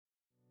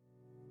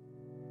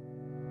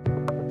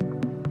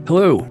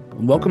Hello,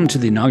 and welcome to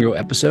the inaugural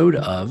episode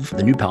of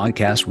the new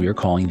podcast we are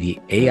calling the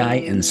AI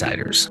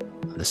Insiders.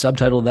 The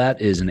subtitle of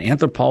that is An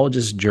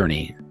Anthropologist's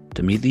Journey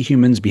to Meet the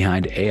Humans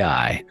Behind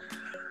AI.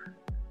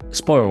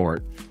 Spoiler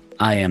alert,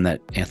 I am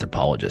that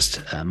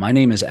anthropologist. My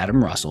name is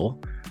Adam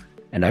Russell,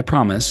 and I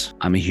promise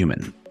I'm a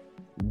human.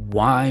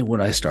 Why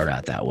would I start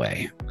out that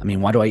way? I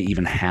mean, why do I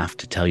even have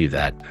to tell you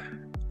that?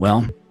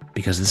 Well,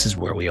 because this is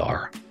where we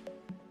are.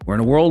 We're in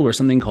a world where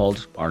something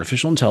called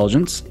artificial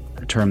intelligence,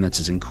 a term that's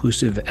as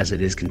inclusive as it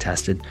is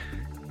contested,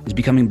 is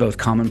becoming both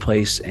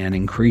commonplace and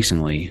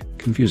increasingly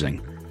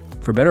confusing.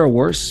 For better or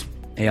worse,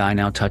 AI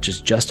now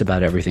touches just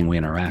about everything we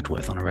interact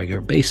with on a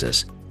regular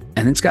basis.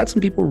 And it's got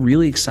some people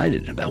really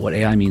excited about what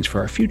AI means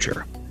for our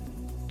future,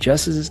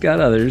 just as it's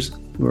got others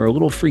who are a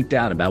little freaked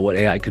out about what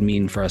AI could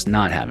mean for us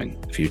not having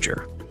a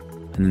future.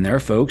 And then there are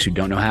folks who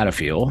don't know how to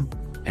feel,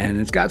 and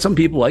it's got some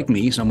people like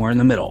me somewhere in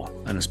the middle,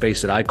 in a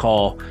space that I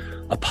call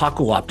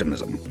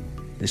apocalyptimism.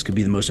 This could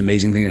be the most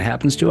amazing thing that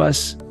happens to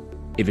us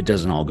if it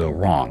doesn't all go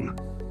wrong.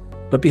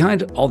 But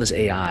behind all this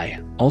AI,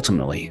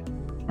 ultimately,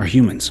 are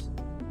humans.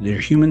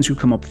 They're humans who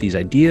come up with these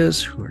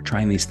ideas, who are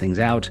trying these things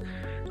out,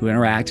 who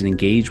interact and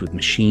engage with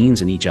machines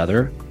and each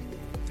other.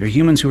 They're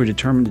humans who are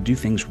determined to do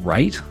things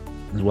right,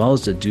 as well as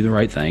to do the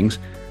right things.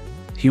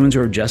 Humans who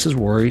are just as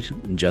worried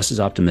and just as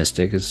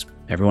optimistic as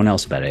everyone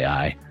else about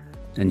AI.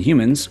 And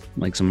humans,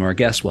 like some of our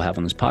guests will have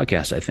on this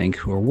podcast, I think,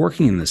 who are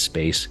working in this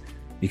space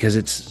because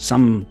it's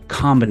some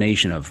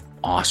combination of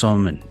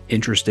awesome and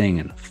interesting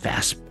and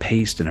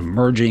fast-paced and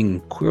emerging,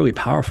 clearly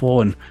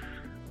powerful, and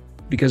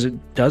because it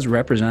does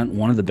represent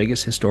one of the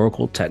biggest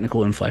historical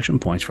technical inflection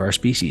points for our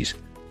species.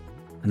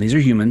 And these are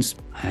humans.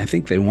 I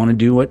think they want to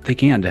do what they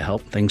can to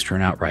help things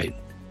turn out right.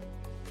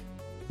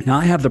 Now,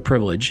 I have the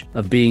privilege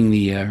of being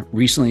the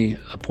recently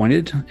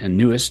appointed and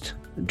newest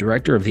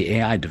director of the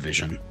AI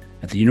division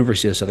at the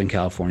University of Southern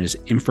California's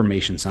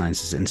Information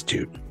Sciences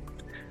Institute.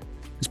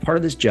 As part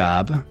of this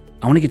job,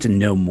 I want to get to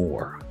know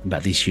more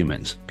about these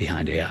humans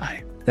behind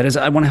AI. That is,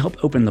 I want to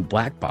help open the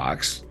black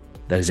box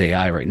that is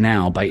AI right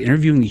now by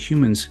interviewing the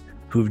humans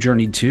who have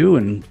journeyed to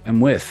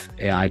and with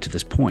AI to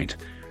this point.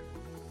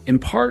 In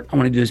part, I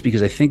want to do this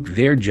because I think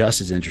they're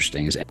just as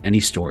interesting as any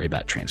story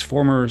about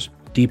transformers,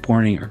 deep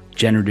learning, or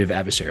generative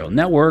adversarial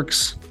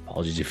networks.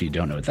 Apologies if you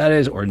don't know what that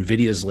is, or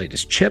NVIDIA's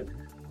latest chip.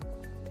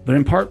 But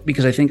in part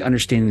because I think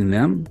understanding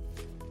them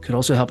could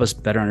also help us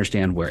better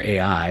understand where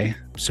AI,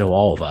 so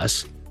all of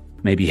us,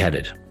 may be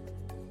headed.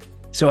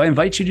 So I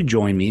invite you to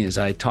join me as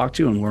I talk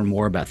to and learn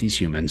more about these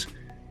humans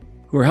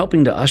who are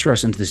helping to usher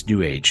us into this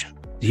new age.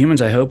 The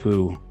humans I hope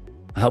who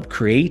help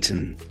create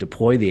and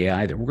deploy the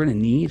AI that we're going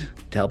to need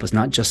to help us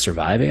not just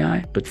survive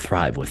AI, but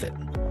thrive with it.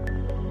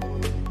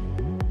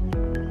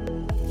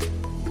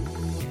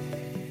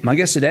 My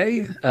guest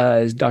today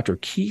is Dr.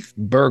 Keith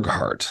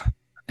Burghardt.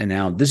 And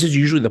now this is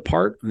usually the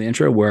part of the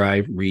intro where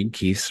I read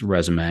Keith's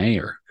resume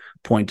or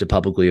point to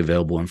publicly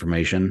available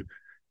information.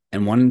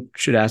 And one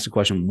should ask the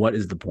question, what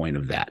is the point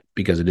of that?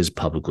 Because it is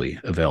publicly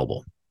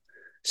available.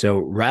 So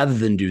rather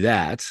than do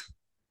that,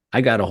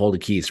 I got a hold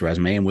of Keith's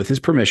resume and with his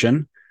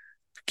permission,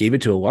 gave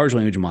it to a large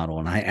language model.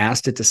 And I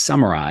asked it to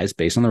summarize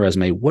based on the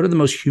resume, what are the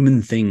most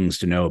human things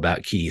to know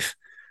about Keith?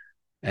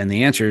 And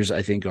the answers,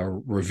 I think, are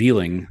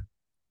revealing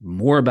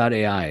more about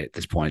AI at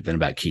this point than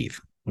about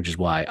Keith, which is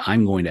why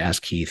I'm going to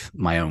ask Keith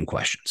my own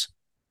questions.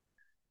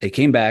 It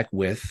came back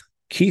with,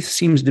 Keith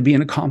seems to be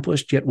an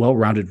accomplished yet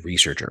well-rounded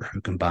researcher who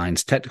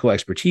combines technical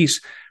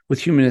expertise with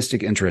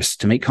humanistic interests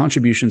to make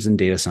contributions in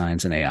data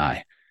science and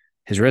AI.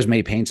 His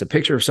resume paints a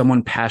picture of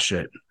someone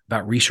passionate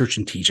about research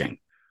and teaching.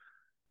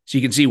 So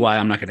you can see why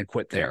I'm not going to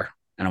quit there.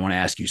 And I want to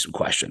ask you some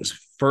questions.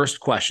 First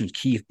question,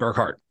 Keith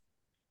Burghardt.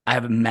 I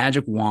have a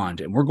magic wand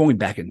and we're going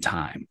back in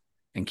time.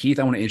 And Keith,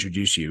 I want to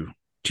introduce you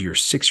to your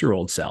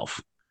 6-year-old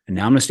self. And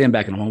now I'm going to stand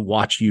back and I want to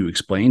watch you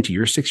explain to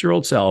your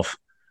 6-year-old self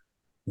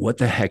what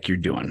the heck you're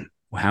doing.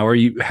 What are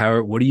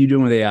you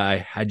doing with AI?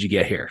 How'd you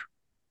get here?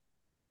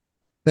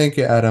 Thank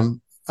you,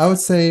 Adam. I would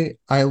say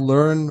I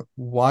learn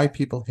why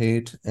people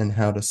hate and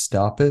how to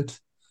stop it.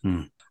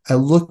 I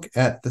look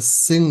at the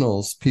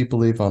signals people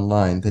leave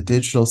online, the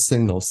digital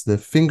signals, the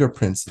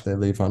fingerprints that they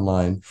leave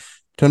online,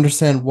 to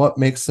understand what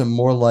makes them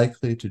more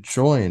likely to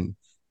join,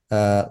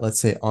 let's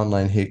say,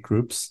 online hate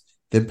groups,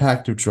 the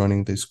impact of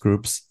joining these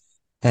groups,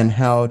 and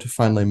how to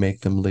finally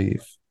make them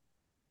leave.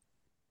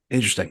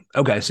 Interesting.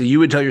 Okay, so you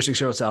would tell your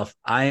 6-year-old self,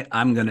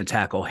 I'm going to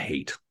tackle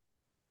hate.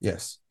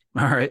 Yes.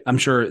 All right. I'm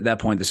sure at that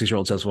point the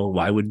 6-year-old says, well,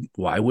 why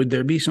would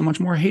there be so much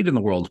more hate in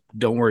the world?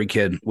 Don't worry,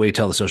 kid. Wait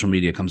till the social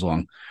media comes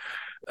along.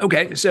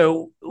 Okay,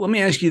 so let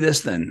me ask you this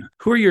then.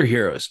 Who are your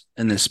heroes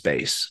in this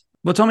space?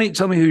 Well, tell me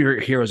who your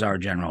heroes are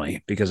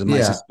generally, because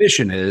my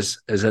suspicion is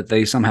that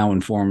they somehow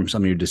inform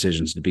some of your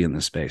decisions to be in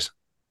this space.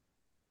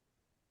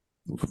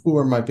 Who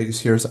are my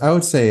biggest heroes? I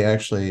would say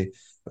actually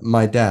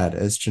my dad,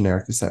 as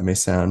generic as that may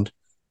sound,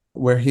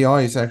 where he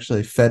always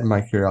actually fed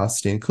my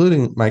curiosity,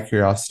 including my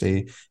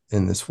curiosity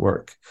in this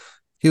work.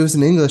 He was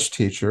an English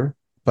teacher,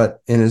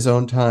 but in his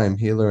own time,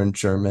 he learned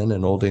German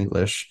and Old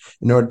English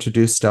in order to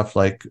do stuff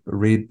like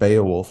read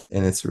Beowulf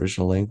in its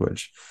original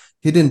language.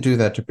 he didn't do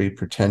that to be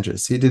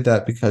pretentious. He did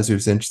that because he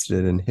was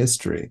interested in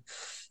history.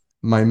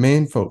 My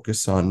main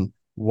focus on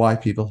why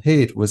people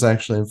hate was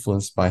actually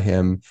influenced by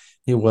him.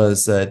 He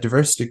was a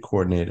diversity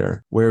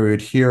coordinator where we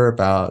would hear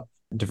about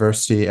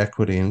diversity,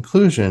 equity,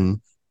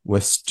 inclusion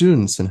with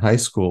students in high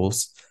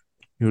schools.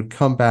 He would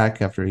come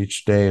back after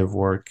each day of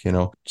work,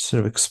 sort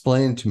of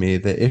explain to me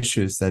the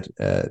issues that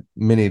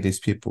many of these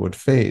people would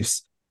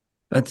face.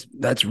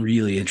 That's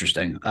really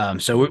interesting.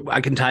 So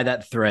I can tie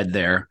that thread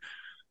there.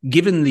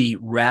 Given the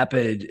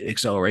rapid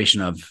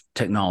acceleration of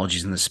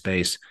technologies in this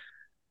space,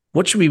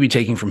 what should we be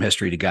taking from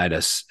history to guide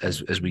us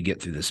as we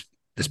get through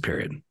this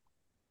period?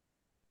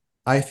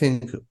 I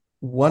think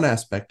one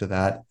aspect of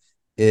that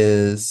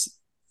is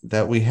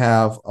that we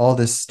have all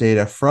this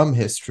data from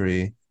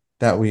history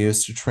that we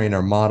use to train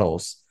our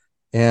models.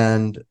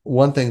 And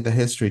one thing that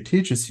history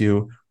teaches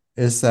you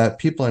is that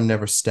people are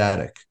never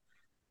static.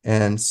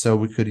 And so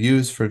we could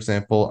use, for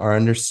example, our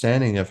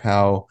understanding of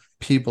how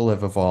people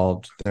have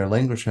evolved, their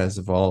language has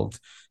evolved,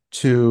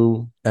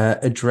 to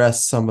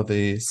address some of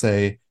the,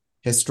 say,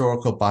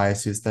 historical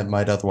biases that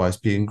might otherwise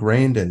be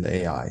ingrained in the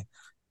AI.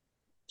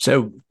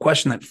 So,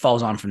 question that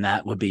falls on from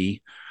that would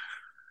be,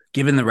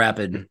 given the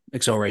rapid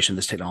acceleration of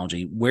this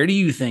technology, where do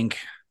you think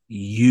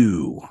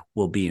you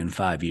will be in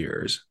 5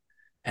 years?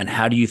 And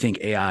how do you think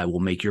AI will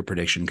make your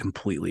prediction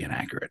completely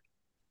inaccurate?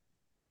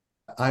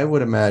 I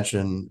would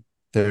imagine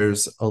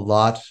there's a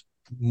lot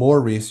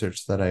more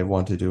research that I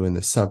want to do in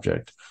this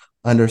subject,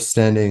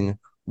 understanding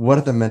what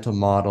are the mental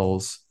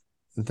models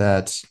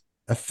that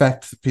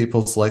affect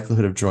people's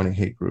likelihood of joining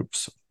hate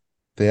groups.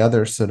 The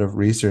other sort of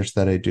research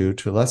that I do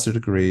to a lesser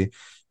degree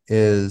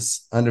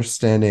is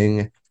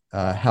understanding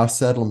how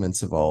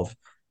settlements evolve.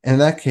 And in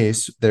that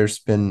case, there's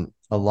been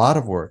a lot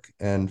of work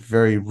and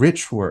very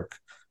rich work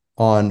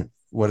on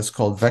what is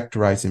called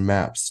vectorizing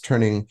maps,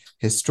 turning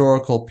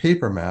historical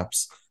paper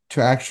maps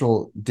to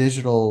actual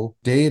digital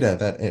data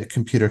that a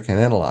computer can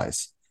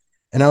analyze.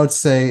 And I would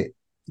say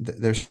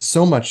there's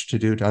so much to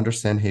do to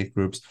understand hate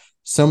groups,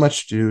 so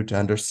much to do to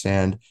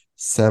understand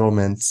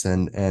settlements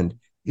and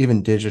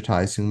even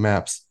digitizing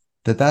maps,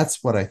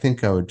 that's what I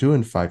think I would do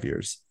in 5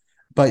 years.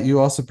 But you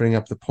also bring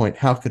up the point,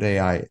 how could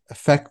AI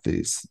affect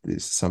these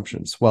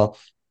assumptions? Well,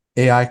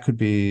 AI could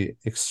be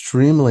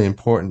extremely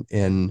important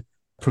in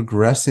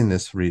progressing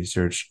this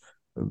research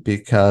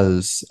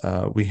because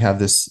we have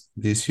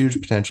these huge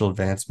potential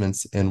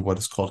advancements in what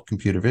is called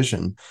computer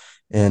vision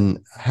and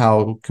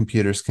how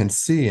computers can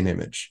see an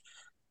image.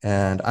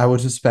 And I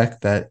would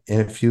suspect that in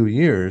a few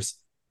years,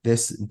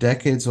 this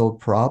decades-old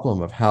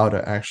problem of how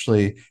to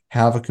actually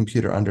have a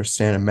computer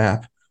understand a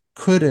map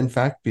could in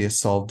fact be a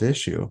solved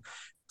issue.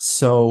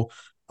 So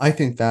I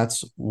think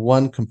that's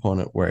one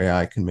component where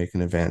AI can make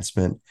an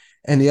advancement.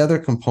 And the other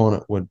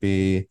component would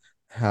be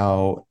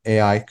how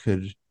AI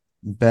could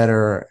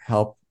better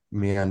help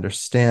me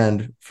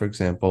understand, for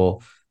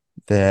example,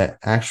 the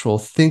actual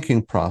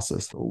thinking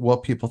process,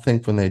 what people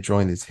think when they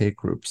join these hate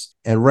groups.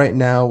 And right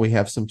now, we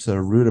have some sort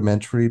of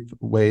rudimentary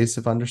ways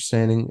of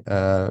understanding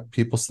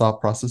people's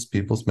thought process,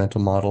 people's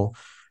mental model.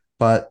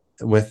 But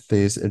with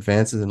these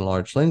advances in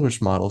large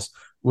language models,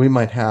 we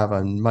might have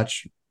a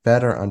much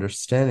better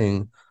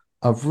understanding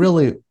of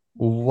really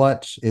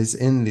what is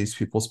in these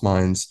people's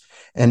minds.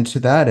 And to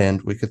that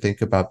end, we could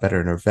think about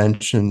better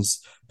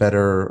interventions,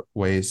 better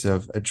ways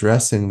of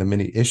addressing the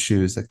many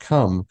issues that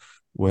come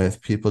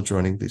with people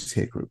joining these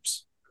hate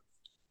groups.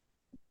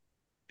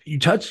 You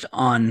touched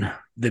on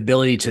the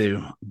ability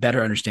to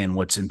better understand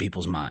what's in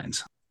people's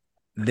minds.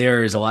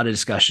 There is a lot of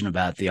discussion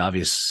about the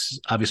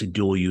obviously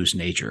dual use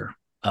nature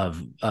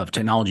of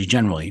technology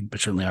generally,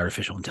 but certainly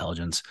artificial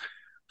intelligence,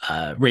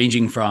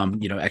 ranging from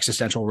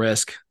existential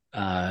risk,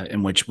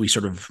 in which we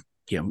sort of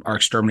are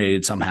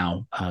exterminated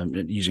somehow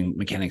using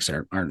mechanics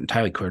that aren't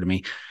entirely clear to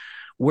me.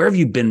 Where have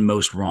you been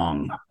most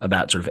wrong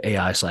about sort of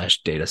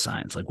AI/data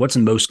science? Like, what's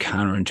the most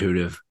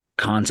counterintuitive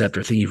concept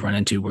or thing you've run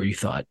into where you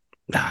thought,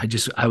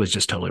 I was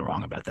just totally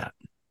wrong about that?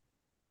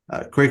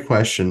 Great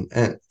question.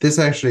 And this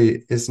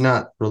actually is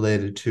not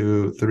related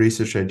to the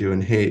research I do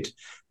in hate,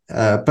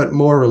 but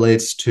more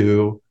relates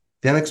to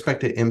the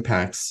unexpected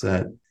impacts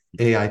that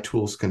AI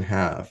tools can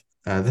have.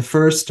 The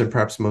first and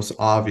perhaps most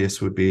obvious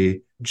would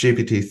be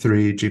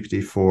GPT-3,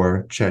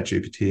 GPT-4,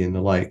 ChatGPT, and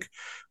the like,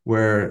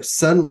 where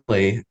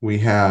suddenly we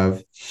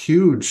have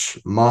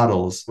huge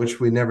models, which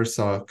we never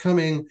saw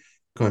coming.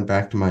 Going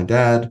back to my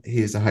dad,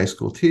 he's a high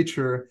school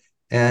teacher,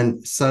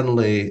 and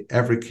suddenly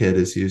every kid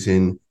is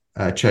using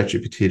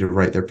ChatGPT to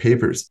write their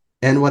papers.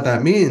 And what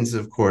that means,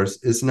 of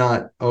course, is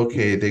not,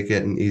 okay, they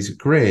get an easy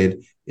grade.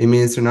 It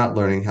means they're not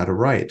learning how to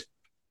write.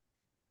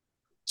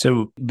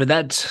 So, but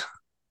that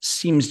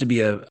seems to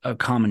be a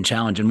common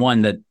challenge, and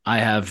one that I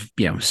have,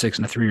 6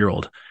 and a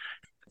 3-year-old.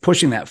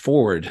 Pushing that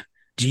forward,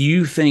 do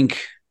you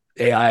think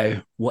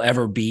AI will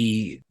ever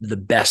be the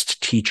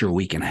best teacher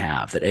we can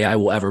have? That AI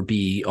will ever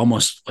be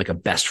almost like a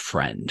best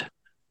friend?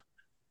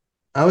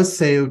 I would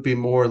say it would be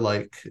more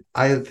like,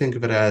 I think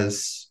of it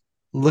as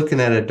looking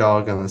at a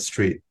dog on the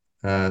street,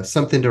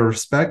 something to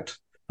respect,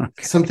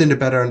 Okay. something to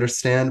better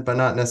understand, but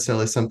not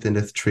necessarily something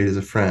to treat as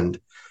a friend.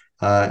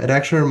 It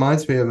actually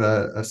reminds me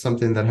of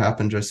something that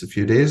happened just a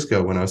few days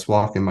ago when I was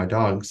walking my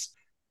dogs.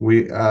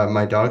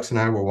 My dogs and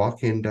I were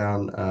walking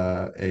down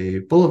a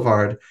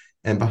boulevard,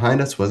 and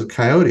behind us was a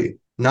coyote.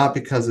 Not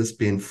because it's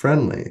being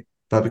friendly,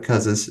 but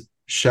because it's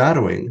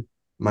shadowing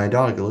my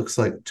dog. It looks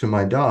like to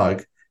my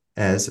dog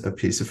as a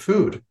piece of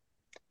food.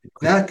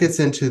 That gets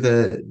into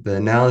the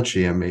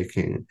analogy I'm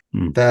making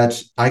Mm.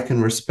 that I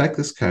can respect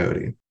this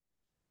coyote,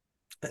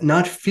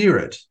 not fear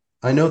it.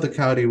 I know the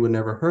coyote would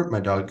never hurt my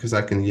dog because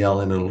I can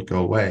yell and it'll go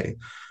away.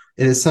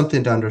 It is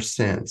something to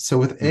understand. So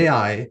with Mm.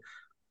 AI,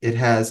 it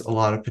has a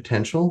lot of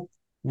potential.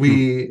 Mm.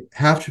 We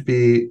have to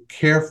be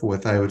careful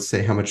with, I would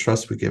say, how much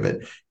trust we give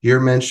it.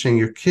 You're mentioning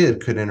your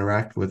kid could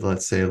interact with,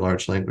 let's say, a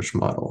large language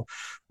model.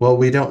 Well,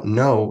 we don't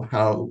know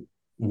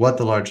what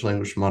the large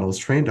language model is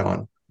trained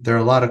on. There are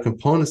a lot of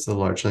components of the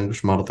large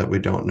language model that we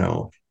don't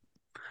know.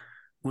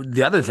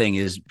 The other thing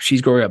is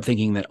she's growing up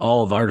thinking that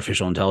all of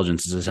artificial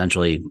intelligence is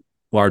essentially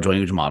large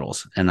language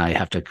models. And I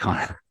have to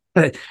kind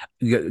of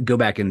go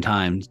back in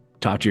time,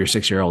 talk to your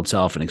 6-year-old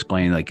self and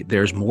explain like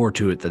there's more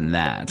to it than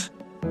that.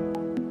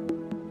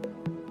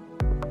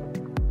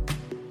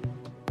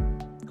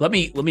 Let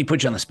me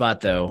put you on the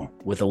spot though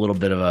with a little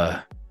bit of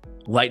a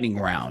lightning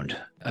round.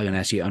 I'm going to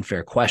ask you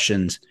unfair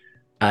questions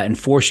and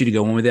force you to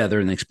go one way or the other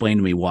and explain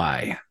to me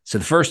why. So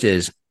the first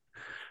is,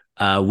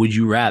 would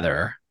you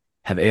rather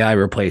have AI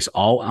replace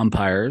all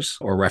umpires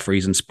or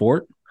referees in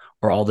sport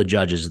or all the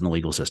judges in the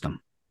legal system?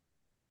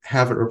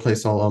 Have it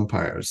replace all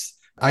umpires.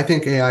 I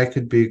think AI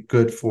could be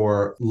good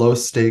for low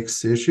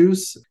stakes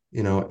issues.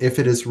 If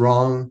it is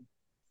wrong,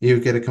 you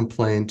get a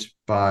complaint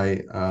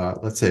by,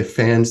 let's say,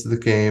 fans of the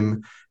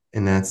game,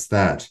 and that's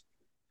that.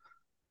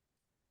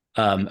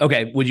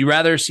 Okay. Would you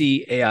rather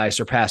see AI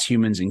surpass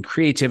humans in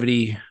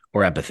creativity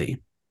or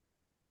empathy?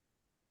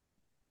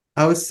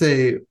 I would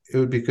say it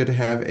would be good to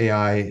have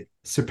AI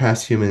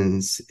surpass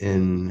humans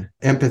in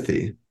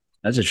empathy.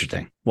 That's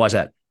interesting. Why is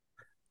that?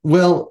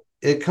 Well,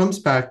 it comes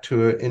back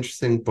to an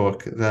interesting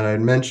book that I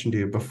mentioned to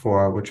you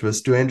before, which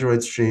was Do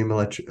Androids Dream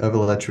of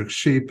Electric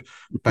Sheep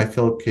by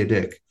Philip K.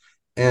 Dick.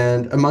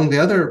 And among the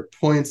other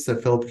points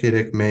that Philip K.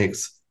 Dick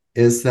makes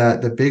is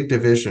that the big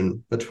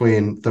division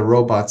between the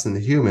robots and the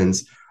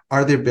humans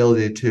are the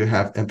ability to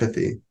have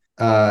empathy.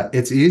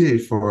 It's easy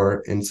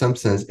for, in some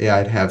sense,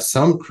 AI to have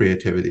some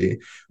creativity.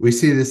 We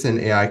see this in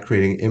AI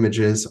creating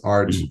images,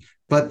 art, Mhm.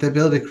 but the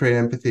ability to create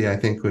empathy, I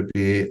think, would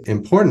be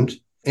important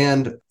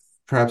and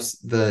perhaps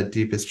the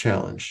deepest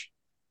challenge.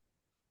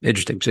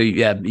 Interesting. So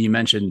yeah, you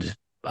mentioned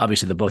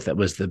obviously the book that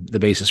was the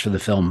basis for the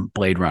film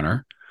Blade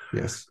Runner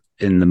Yes.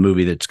 in the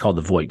movie that's called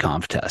the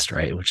Voight-Kampff test,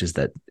 right? Which is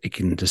that it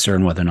can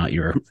discern whether or not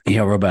you're a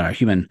robot or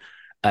human.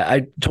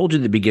 I told you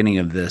at the beginning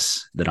of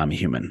this that I'm a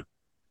human.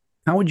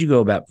 How would you go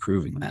about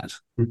proving that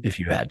if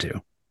you had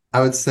to?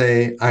 I would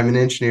say I'm an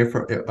engineer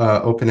for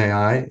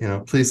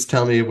OpenAI. Please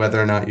tell me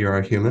whether or not you're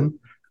a human.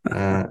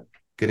 Uh,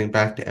 Getting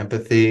back to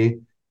empathy,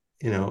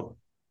 you know,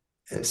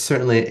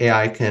 certainly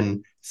AI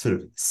can sort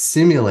of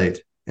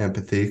simulate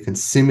empathy, can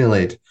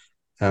simulate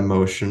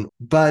emotion,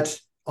 but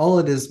all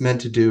it is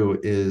meant to do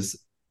is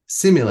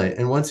simulate.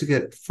 And once you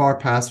get far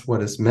past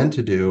what it's meant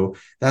to do,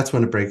 that's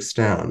when it breaks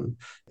down.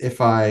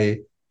 If I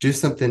do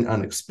something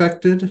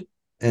unexpected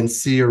and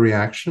see a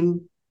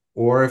reaction,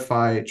 or if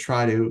I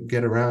try to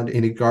get around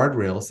any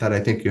guardrails that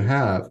I think you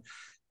have,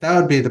 that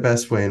would be the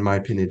best way, in my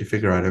opinion, to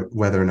figure out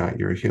whether or not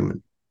you're a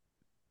human.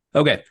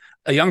 Okay.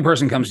 A young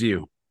person comes to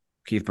you,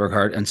 Keith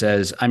Burghardt, and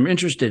says, I'm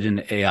interested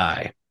in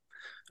AI.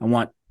 I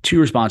want two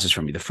responses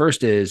from you. The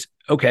first is,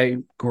 okay,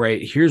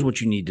 great. Here's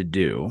what you need to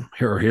do.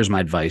 Here's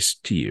my advice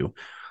to you.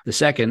 The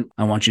second,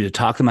 I want you to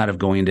talk them out of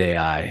going into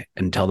AI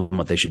and tell them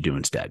what they should do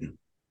instead.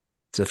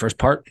 So the first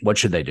part, what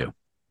should they do?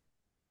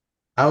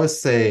 I would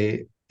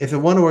say if they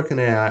want to work in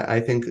AI, I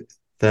think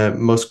the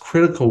most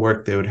critical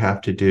work they would have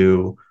to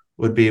do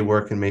would be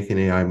work in making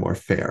AI more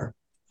fair.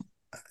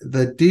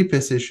 The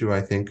deepest issue,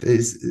 I think,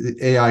 is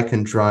AI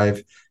can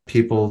drive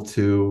people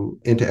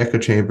into echo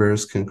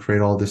chambers, can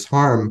create all this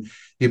harm.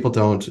 People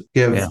don't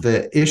Yeah. give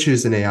the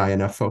issues in AI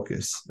enough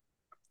focus.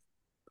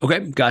 Okay,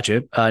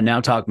 gotcha.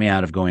 Now talk me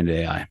out of going to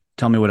AI.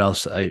 Tell me what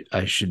else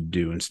I should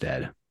do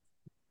instead.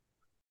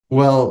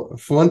 Well,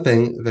 for one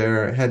thing,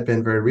 there had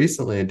been very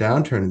recently a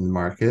downturn in the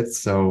market.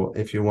 So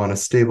if you want a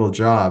stable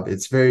job,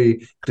 it's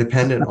very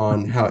dependent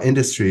on how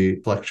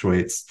industry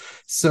fluctuates.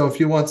 So if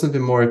you want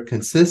something more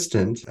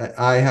consistent,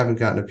 I haven't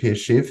gotten a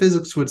PhD in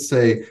physics, would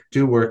say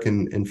do work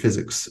in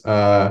physics.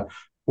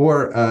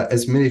 Or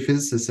as many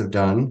physicists have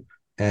done,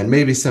 and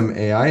maybe some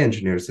AI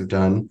engineers have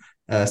done,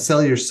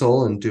 sell your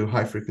soul and do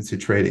high frequency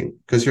trading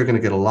because you're going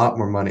to get a lot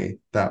more money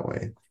that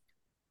way.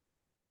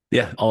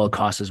 Yeah, all it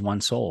costs is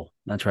one soul.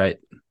 That's right.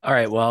 All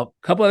right. Well,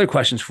 a couple other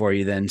questions for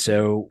you then.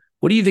 So,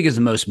 what do you think is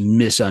the most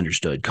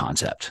misunderstood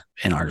concept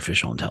in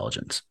artificial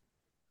intelligence?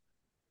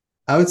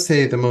 I would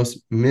say the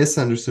most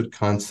misunderstood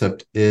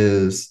concept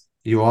is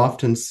you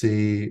often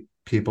see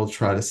people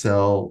try to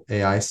sell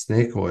AI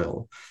snake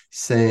oil,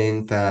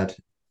 saying that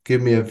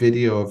give me a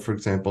video of, for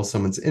example,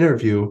 someone's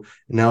interview,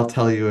 and I'll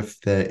tell you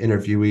if the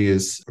interviewee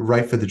is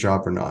right for the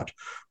job or not.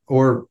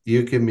 Or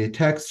you give me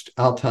text,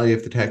 I'll tell you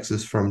if the text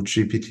is from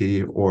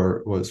GPT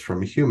or was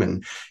from a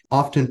human.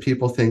 Often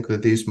people think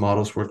that these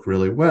models work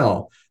really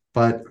well,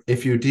 but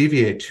if you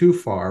deviate too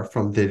far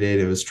from the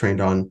data it was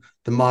trained on,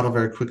 the model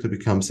very quickly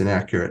becomes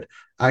inaccurate.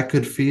 I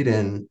could feed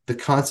in the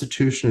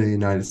Constitution of the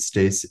United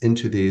States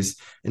into these,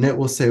 and it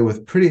will say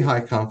with pretty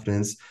high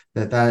confidence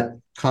that that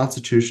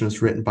Constitution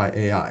was written by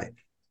AI.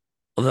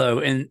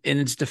 Although in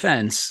its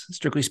defense,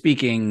 strictly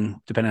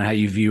speaking, depending on how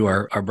you view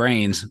our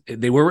brains,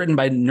 they were written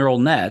by neural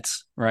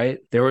nets, right?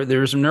 There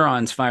were some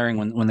neurons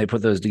firing when they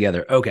put those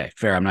together. Okay,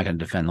 fair. I'm not going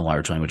to defend the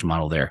large language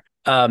model there.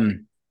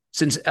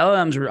 Since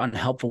LLMs are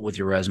unhelpful with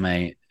your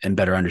resume and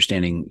better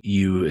understanding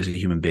you as a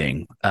human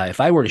being,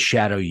 if I were to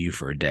shadow you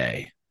for a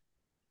day,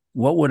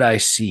 what would I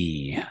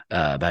see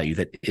about you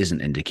that isn't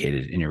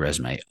indicated in your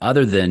resume,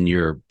 other than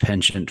your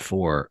penchant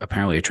for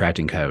apparently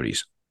attracting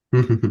coyotes?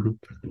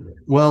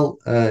 Well,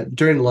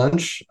 during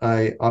lunch,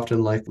 I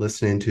often like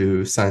listening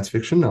to science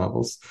fiction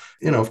novels.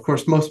 Of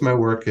course, most of my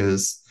work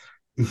is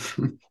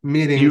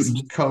meetings,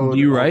 Do code,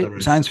 you all the write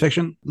rest. science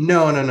fiction?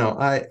 No, no, no.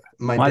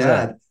 My Why is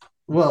that? dad,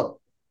 well,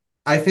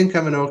 I think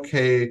I'm an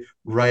okay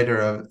writer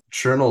of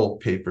journal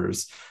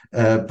papers,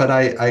 but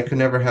I could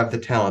never have the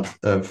talent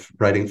of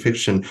writing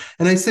fiction.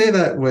 And I say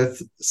that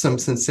with some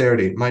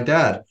sincerity. My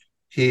dad,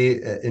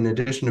 in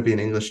addition to being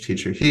an English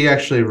teacher, he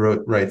actually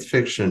writes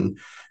fiction.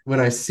 When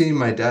I see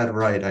my dad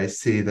write, I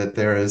see that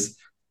there is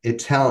a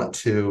talent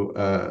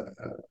to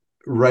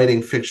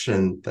writing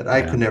fiction that I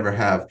Yeah. could never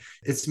have.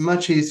 It's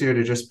much easier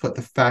to just put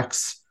the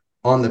facts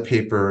on the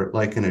paper,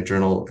 like in a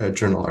journal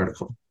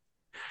article.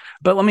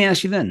 But let me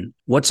ask you then,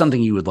 what's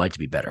something you would like to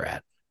be better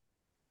at?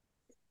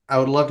 I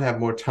would love to have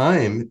more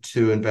time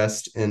to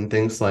invest in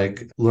things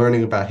like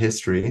learning about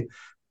history.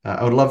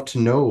 I would love to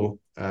know,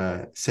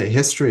 say,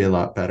 history a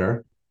lot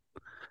better.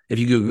 If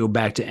you could go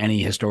back to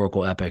any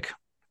historical epic,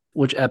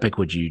 which epic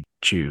would you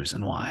choose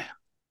and why?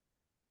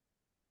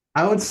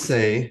 I would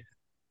say,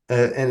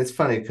 and it's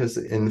funny because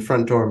in the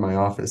front door of my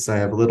office, I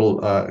have a little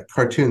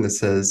cartoon that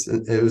says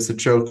it was a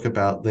joke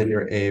about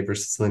linear A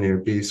versus linear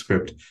B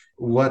script.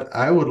 What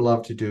I would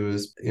love to do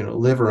is,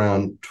 live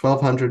around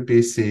 1200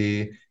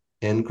 BC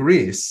in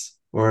Greece,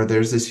 where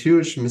there's this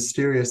huge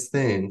mysterious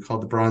thing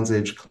called the Bronze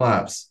Age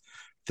collapse.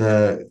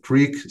 The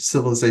Greek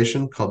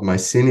civilization called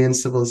Mycenaean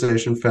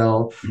civilization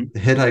fell. Mhm. The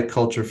Hittite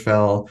culture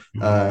fell.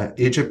 Mhm.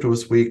 Egypt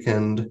was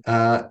weakened.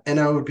 And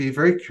I would be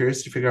very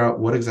curious to figure out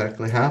what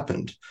exactly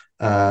happened.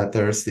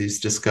 There's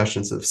these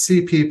discussions of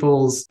sea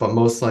peoples, but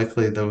most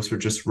likely those were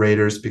just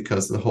raiders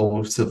because the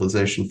whole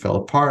civilization fell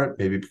apart,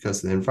 maybe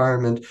because of the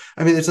environment.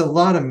 I mean, there's a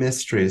lot of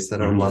mysteries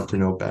that I would love to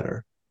know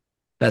better.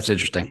 That's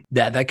interesting.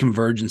 That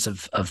convergence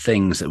of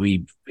things that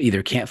we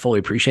either can't fully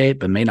appreciate,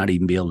 but may not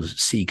even be able to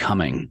see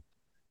coming.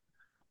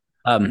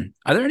 Are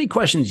there any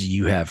questions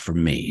you have for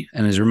me?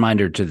 And as a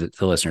reminder to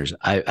the listeners,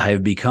 I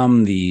have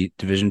become the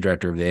division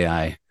director of the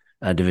AI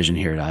division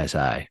here at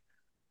ISI.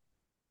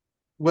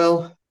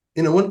 Well,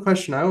 one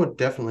question I would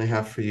definitely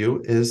have for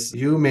you is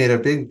you made a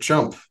big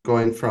jump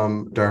going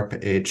from DARPA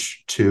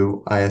H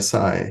to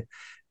ISI.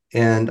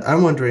 And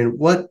I'm wondering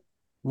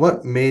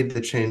what made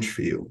the change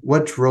for you?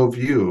 What drove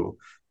you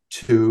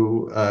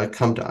to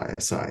come to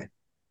ISI?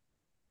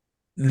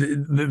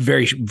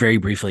 Very, very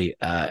briefly,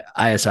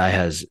 ISI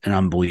has an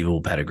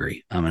unbelievable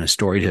pedigree and a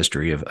storied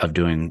history of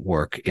doing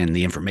work in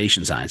the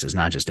information sciences,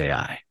 not just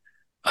AI.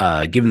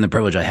 Given the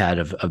privilege I had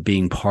of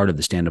being part of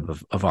the stand-up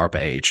of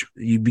ARPA-H,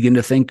 you begin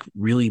to think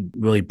really,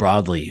 really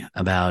broadly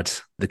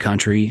about the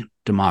country,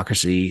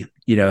 democracy,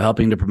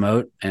 helping to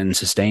promote and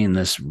sustain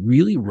this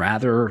really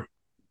rather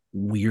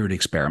weird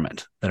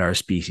experiment that our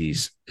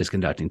species is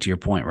conducting, to your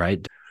point,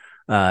 right?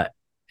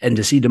 And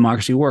to see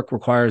democracy work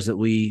requires that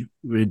we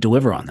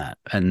deliver on that.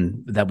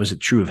 And that was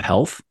true of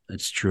health.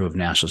 It's true of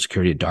national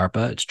security at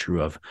DARPA. It's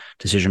true of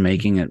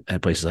decision-making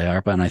at places like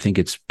ARPA. And I think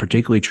it's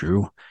particularly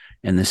true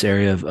in this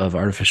area of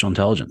artificial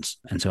intelligence.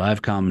 And so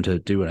I've come to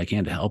do what I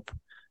can to help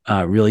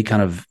really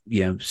kind of,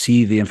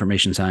 see the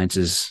information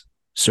sciences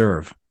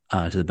serve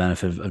to the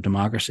benefit of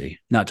democracy,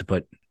 not to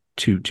put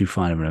too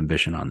fine of an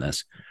ambition on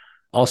this.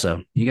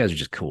 Also, you guys are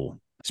just cool,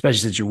 especially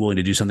since you're willing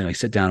to do something like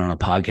sit down on a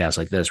podcast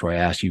like this where I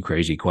ask you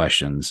crazy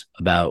questions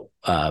about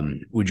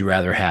would you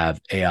rather have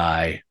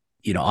AI,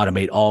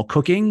 automate all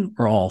cooking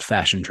or all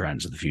fashion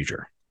trends of the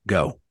future?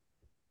 Go.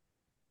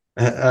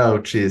 Oh,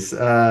 geez.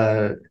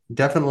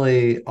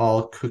 Definitely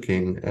all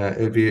cooking. It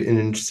would be an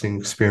interesting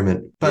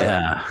experiment. But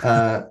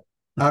Yeah.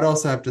 I'd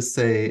also have to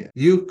say,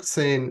 you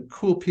saying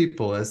cool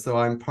people as though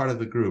I'm part of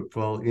the group.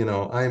 Well,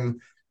 I'm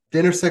the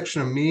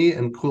intersection of me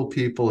and cool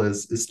people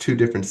is two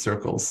different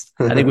circles.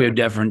 I think we have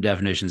different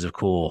definitions of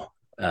cool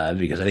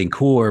because I think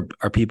cool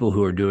are people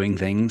who are doing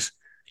things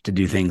to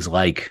do things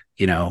like,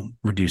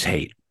 reduce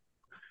hate.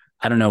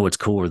 I don't know what's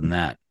cooler than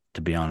that,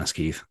 to be honest,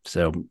 Keith.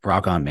 So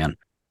rock on, man.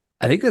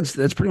 I think that's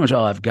pretty much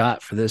all I've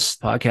got for this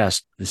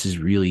podcast. This is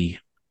really,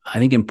 I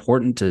think,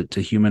 important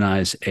to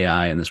humanize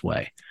AI in this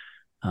way,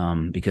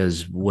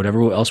 because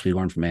whatever else we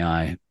learn from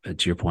AI,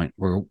 to your point,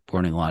 we're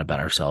learning a lot about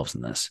ourselves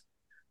in this.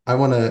 I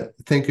want to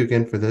thank you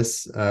again for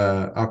this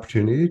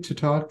opportunity to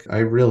talk. I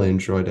really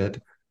enjoyed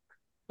it.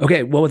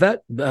 Okay, well, with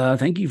that,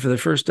 thank you for the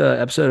first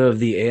episode of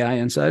the AI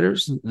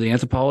Insiders. The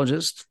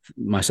anthropologist,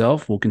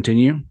 myself, will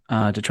continue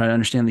to try to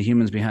understand the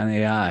humans behind the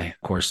AI.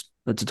 Of course,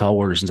 that's a tall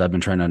order since I've been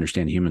trying to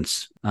understand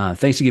humans.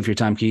 Thanks again for your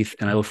time, Keith,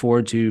 and I look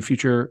forward to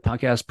future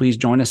podcasts. Please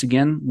join us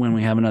again when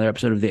we have another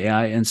episode of the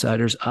AI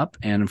Insiders up,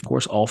 and of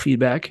course, all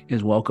feedback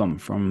is welcome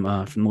from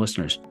the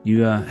listeners.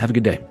 You have a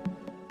good day.